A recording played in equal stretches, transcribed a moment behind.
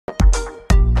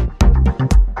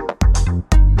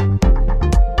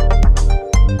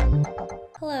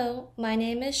My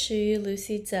name is Shuyu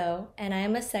Lucy Zhou, and I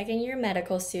am a second-year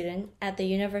medical student at the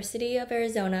University of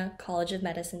Arizona College of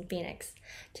Medicine, Phoenix.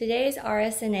 Today's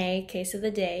RSNA Case of the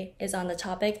Day is on the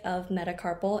topic of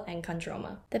Metacarpal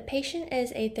Enchondroma. The patient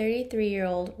is a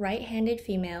 33-year-old right-handed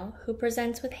female who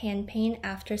presents with hand pain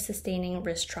after sustaining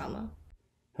wrist trauma.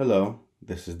 Hello,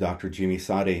 this is Dr. Jimmy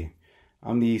Sade.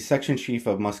 I'm the Section Chief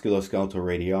of Musculoskeletal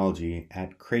Radiology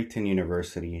at Creighton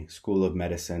University School of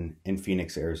Medicine in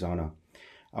Phoenix, Arizona.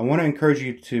 I want to encourage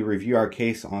you to review our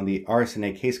case on the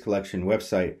RSNA Case Collection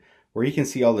website, where you can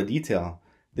see all the detail.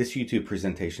 This YouTube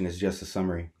presentation is just a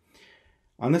summary.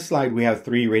 On this slide, we have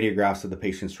 3 radiographs of the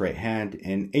patient's right hand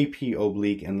in AP,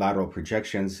 oblique, and lateral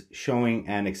projections showing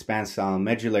an expansile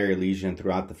medullary lesion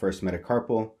throughout the first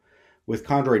metacarpal with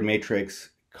chondroid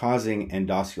matrix causing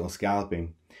endosteal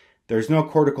scalloping. There's no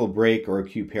cortical break or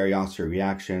acute periosteal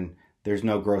reaction. There's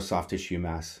no gross soft tissue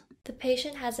mass. The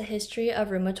patient has a history of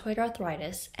rheumatoid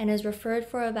arthritis and is referred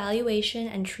for evaluation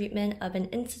and treatment of an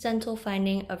incidental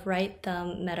finding of right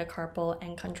thumb metacarpal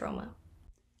enchondroma.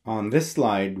 On this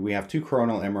slide, we have 2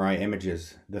 coronal MRI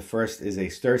images. The first is a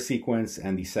stir sequence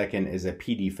and the second is a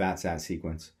PD FATSAT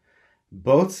sequence.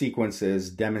 Both sequences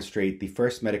demonstrate the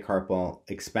first metacarpal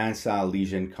expansile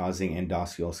lesion causing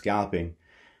endosteal scalloping.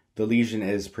 The lesion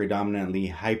is predominantly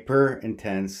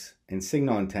hyper-intense in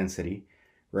signal intensity,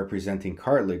 representing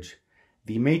cartilage.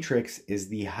 The matrix is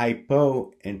the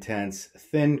hypo-intense,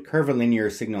 thin, curvilinear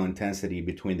signal intensity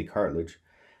between the cartilage.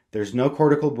 There's no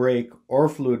cortical break or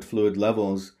fluid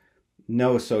levels,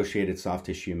 no associated soft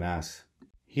tissue mass.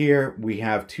 Here we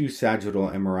have 2 sagittal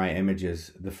MRI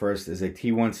images. The first is a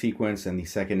T1 sequence and the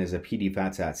second is a PD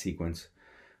FATSAT sequence.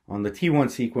 On the T1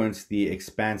 sequence, the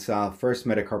expansile first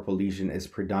metacarpal lesion is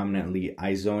predominantly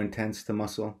iso-intense to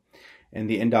muscle, and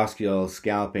the endosteal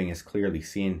scalloping is clearly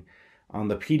seen. On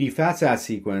the PD FATSAT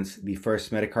sequence, the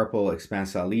first metacarpal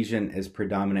expansile lesion is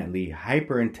predominantly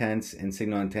hyperintense in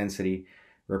signal intensity,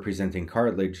 representing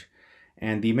cartilage,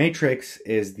 and the matrix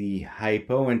is the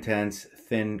hypointense,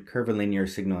 thin, curvilinear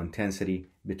signal intensity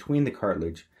between the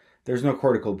cartilage. There's no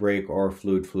cortical break or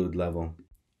fluid level.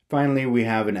 Finally, we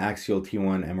have an axial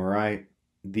T1 MRI.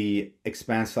 The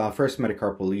expansile first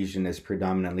metacarpal lesion is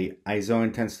predominantly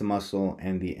iso-intense to muscle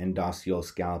and the endosteal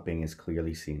scalloping is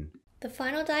clearly seen. The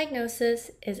final diagnosis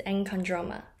is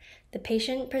enchondroma. The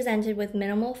patient presented with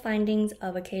minimal findings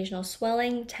of occasional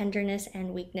swelling, tenderness,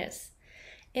 and weakness.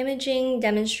 Imaging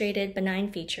demonstrated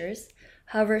benign features.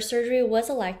 However, surgery was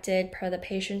elected per the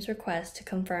patient's request to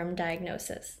confirm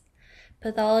diagnosis.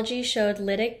 Pathology showed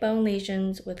lytic bone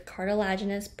lesions with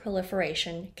cartilaginous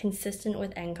proliferation consistent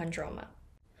with enchondroma.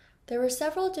 There were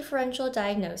several differential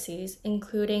diagnoses,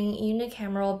 including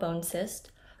unicameral bone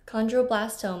cyst,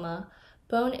 chondroblastoma,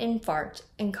 bone infarct,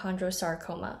 and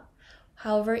chondrosarcoma.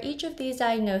 However, each of these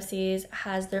diagnoses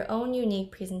has their own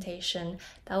unique presentation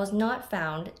that was not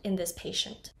found in this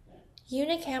patient.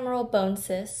 Unicameral bone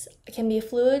cysts can be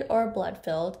fluid or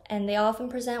blood-filled, and they often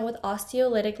present with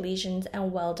osteolytic lesions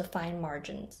and well-defined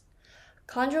margins.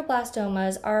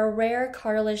 Chondroblastomas are a rare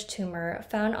cartilage tumor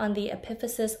found on the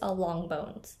epiphysis of long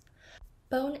bones.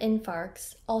 Bone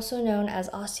infarcts, also known as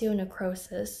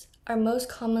osteonecrosis, are most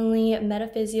commonly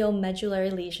metaphyseal medullary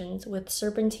lesions with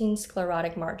serpentine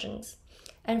sclerotic margins.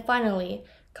 And finally,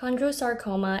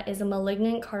 chondrosarcoma is a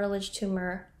malignant cartilage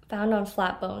tumor found on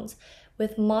flat bones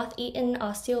with moth-eaten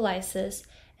osteolysis,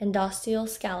 endosteal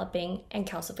scalloping, and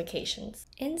calcifications.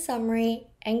 In summary,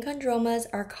 enchondromas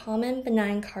are common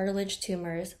benign cartilage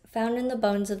tumors found in the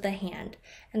bones of the hand,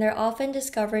 and they're often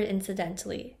discovered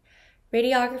incidentally.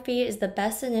 Radiography is the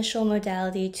best initial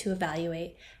modality to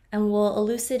evaluate and will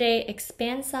elucidate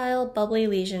expansile bubbly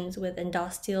lesions with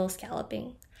endosteal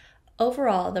scalloping.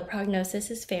 Overall, the prognosis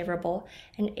is favorable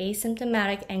and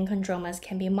asymptomatic enchondromas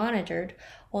can be monitored,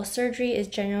 while surgery is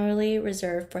generally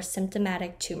reserved for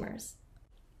symptomatic tumors.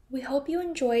 We hope you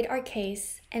enjoyed our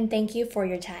case and thank you for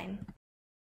your time.